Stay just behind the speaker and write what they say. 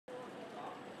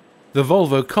The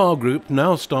Volvo Car Group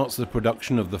now starts the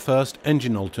production of the first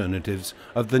engine alternatives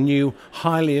of the new,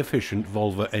 highly efficient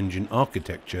Volvo engine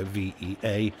architecture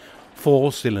VEA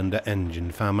four-cylinder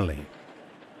engine family.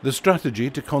 The strategy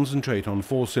to concentrate on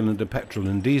four-cylinder petrol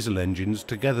and diesel engines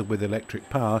together with electric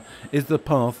power is the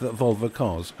path that Volvo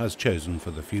Cars has chosen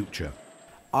for the future.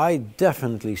 I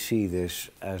definitely see this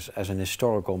as an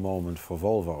historical moment for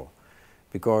Volvo,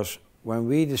 because when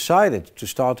we decided to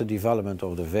start the development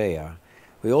of the VEA,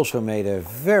 we also made a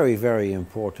very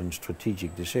important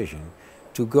strategic decision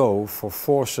to go for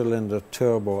four-cylinder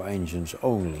turbo engines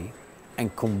only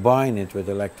and combine it with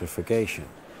electrification.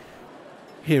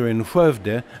 Here in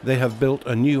Skövde, they have built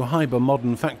a new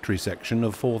hyper-modern factory section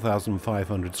of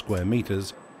 4,500 square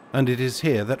meters, and it is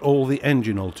here that all the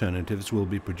engine alternatives will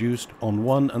be produced on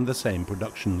one and the same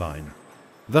production line,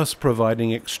 thus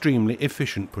providing extremely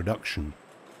efficient production.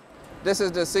 This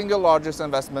is the single largest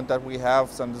investment that we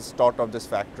have since the start of this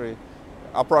factory.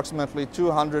 Approximately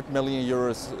 200 million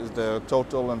euros is the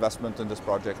total investment in this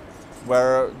project,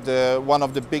 where one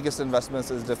of the biggest investments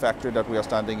is the factory that we are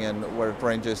standing in, where it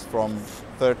ranges from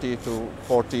 30 to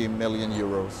 40 million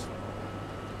euros.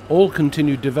 All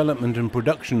continued development and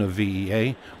production of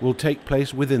VEA will take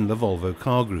place within the Volvo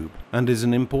Car Group and is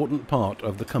an important part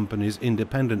of the company's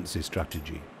independency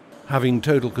strategy. Having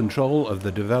total control of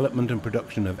the development and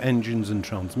production of engines and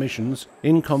transmissions,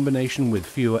 in combination with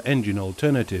fewer engine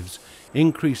alternatives,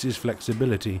 increases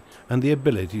flexibility and the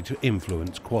ability to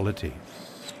influence quality.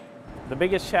 The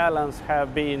biggest challenge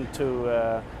have been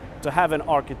to have an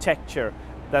architecture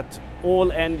that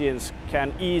all engines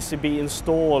can easily be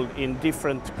installed in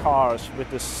different cars with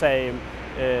the same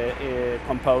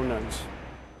components.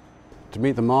 To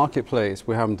meet the marketplace,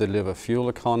 we have to deliver fuel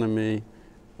economy,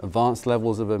 advanced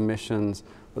levels of emissions,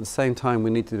 but at the same time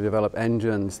we need to develop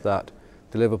engines that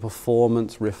deliver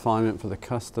performance, refinement for the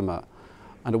customer.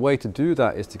 And a way to do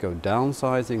that is to go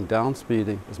downsizing,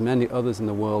 downspeeding, as many others in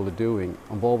the world are doing,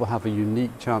 and Volvo have a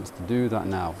unique chance to do that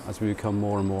now as we become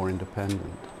more and more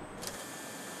independent.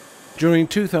 During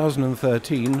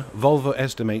 2013, Volvo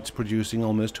estimates producing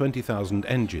almost 20,000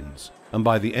 engines, and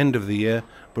by the end of the year,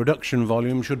 production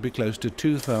volume should be close to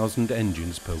 2,000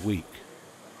 engines per week.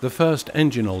 The first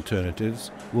engine alternatives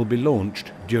will be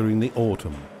launched during the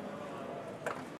autumn.